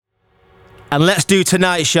And let's do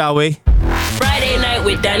tonight, shall we? Friday night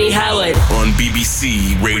with Danny Howard. On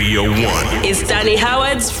BBC Radio 1. It's Danny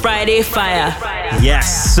Howard's Friday Fire.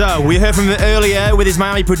 Yes, so we heard from him earlier with his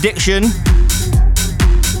Miami prediction.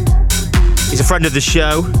 He's a friend of the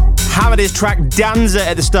show. Hammered his track Danza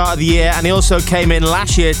at the start of the year, and he also came in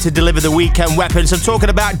last year to deliver the weekend weapon. So I'm talking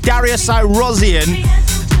about DARIUS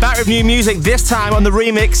SYROSSIAN, back with new music, this time on the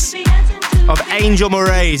remix of Angel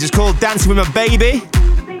MORAES. It's called Dancing With My Baby.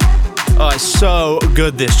 Oh, it's so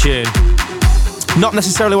good, this tune. Not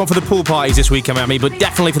necessarily one for the pool parties this weekend, Miami, but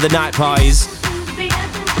definitely for the night parties.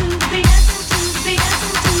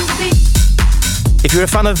 If you're a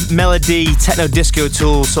fan of melody, techno disco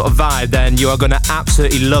tool sort of vibe, then you are going to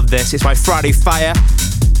absolutely love this. It's my Friday Fire.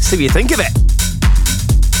 See what you think of it.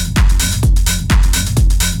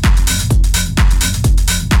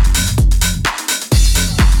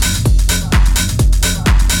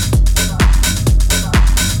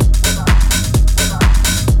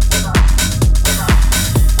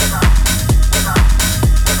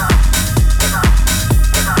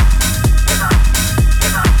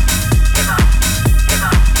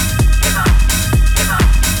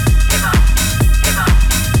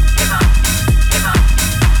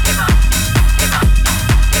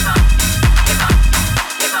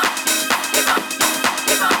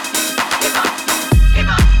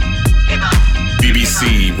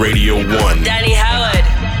 Radio 1. Danny Howard.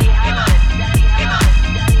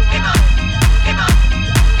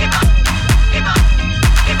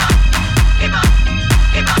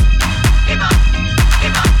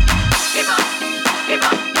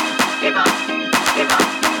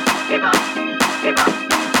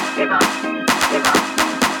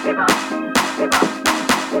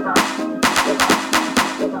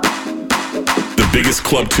 The biggest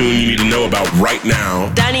club tune you need to know about right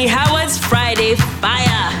now. Danny Howard's Friday Fire.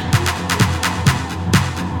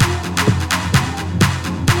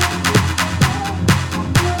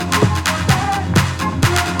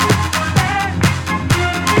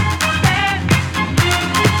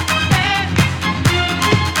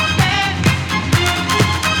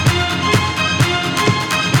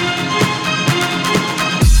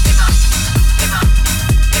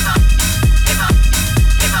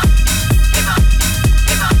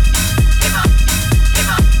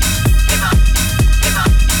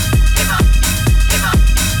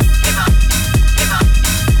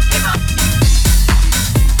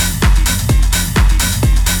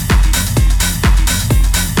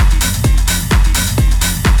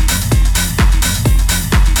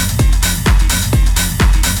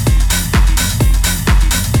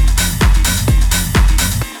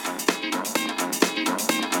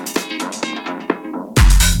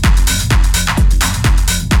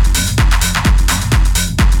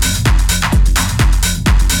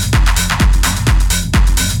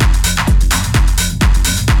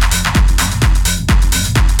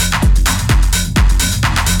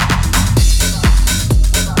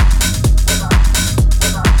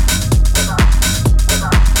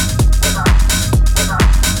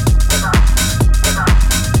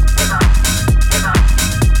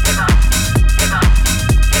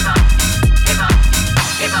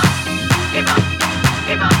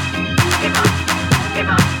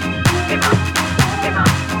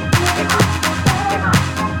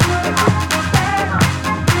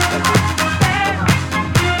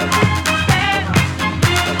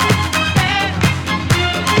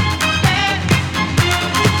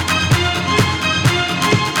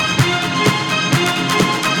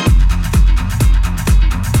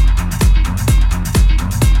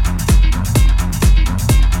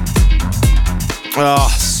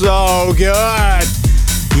 Oh, so good.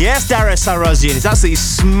 Yes, DARIUS SYROSSIAN is absolutely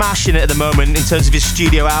smashing it at the moment in terms of his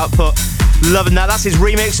studio output. Loving that. That's his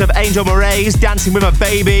remix of Angel MORAES, Dancing With My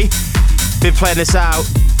Baby. Been playing this out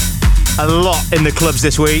a lot in the clubs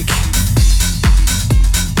this week.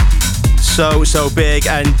 So big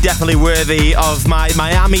and definitely worthy of my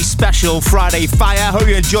Miami special Friday Fire. Hope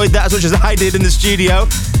you enjoyed that as much as I did in the studio.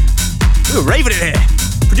 We're raving it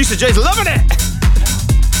here. Producer Jay's loving it.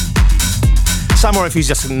 Some more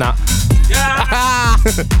enthusiastic than that. Yeah.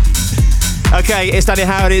 Okay, it's Danny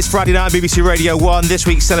Howard. It's Friday night, BBC Radio 1. This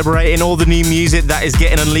week celebrating all the new music that is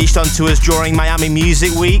getting unleashed onto us during Miami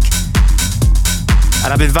Music Week.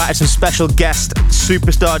 And I've invited some special guest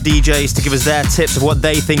superstar DJs to give us their tips of what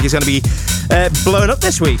they think is going to be blowing up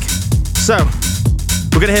this week. So,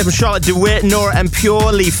 we're going to hear from Charlotte DeWitt, Nora and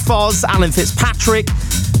Pure, Lee Foz, Alan Fitzpatrick,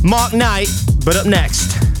 Mark Knight. But up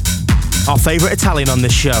next, our favourite Italian on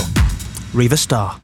this show, Riva Starr.